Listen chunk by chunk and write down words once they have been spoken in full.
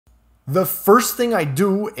The first thing I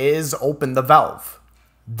do is open the valve.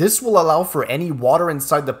 This will allow for any water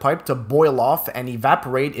inside the pipe to boil off and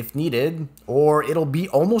evaporate if needed, or it'll be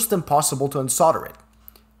almost impossible to unsolder it.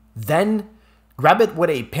 Then, grab it with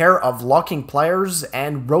a pair of locking pliers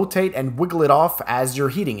and rotate and wiggle it off as you're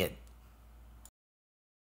heating it.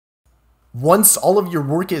 Once all of your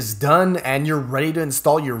work is done and you're ready to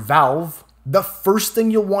install your valve, the first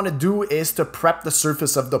thing you'll want to do is to prep the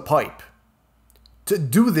surface of the pipe. To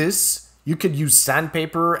do this, you could use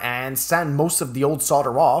sandpaper and sand most of the old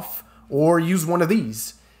solder off, or use one of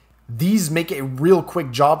these. These make a real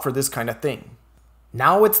quick job for this kind of thing.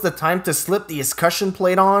 Now it's the time to slip the escutcheon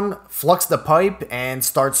plate on, flux the pipe, and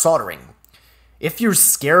start soldering. If you're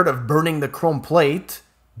scared of burning the chrome plate,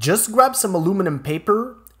 just grab some aluminum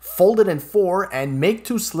paper, fold it in 4, and make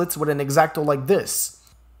 2 slits with an X-Acto like this.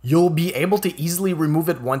 You'll be able to easily remove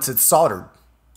it once it's soldered.